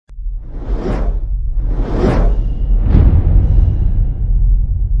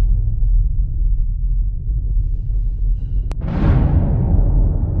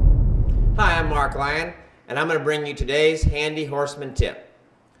Lyon, and I'm going to bring you today's handy horseman tip.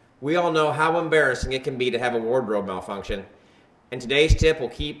 We all know how embarrassing it can be to have a wardrobe malfunction, and today's tip will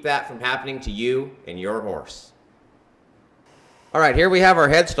keep that from happening to you and your horse. Alright, here we have our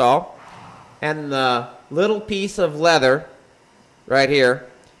headstall, and the little piece of leather right here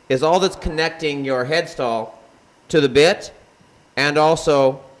is all that's connecting your headstall to the bit and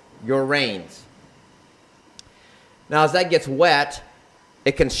also your reins. Now as that gets wet,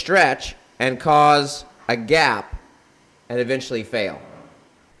 it can stretch and cause a gap and eventually fail.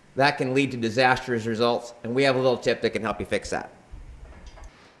 That can lead to disastrous results, and we have a little tip that can help you fix that.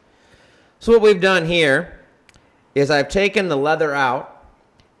 So what we've done here is I've taken the leather out,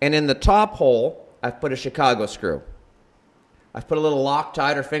 and in the top hole I've put a Chicago screw. I've put a little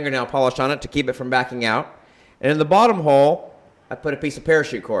Loctite or fingernail polish on it to keep it from backing out, and in the bottom hole I put a piece of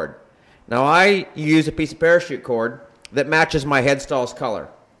parachute cord. Now I use a piece of parachute cord that matches my headstall's color.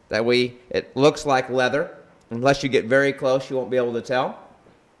 That way it looks like leather. Unless you get very close, you won't be able to tell.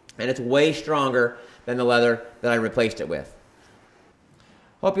 And it's way stronger than the leather that I replaced it with.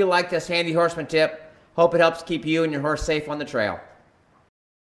 Hope you like this handy horseman tip. Hope it helps keep you and your horse safe on the trail.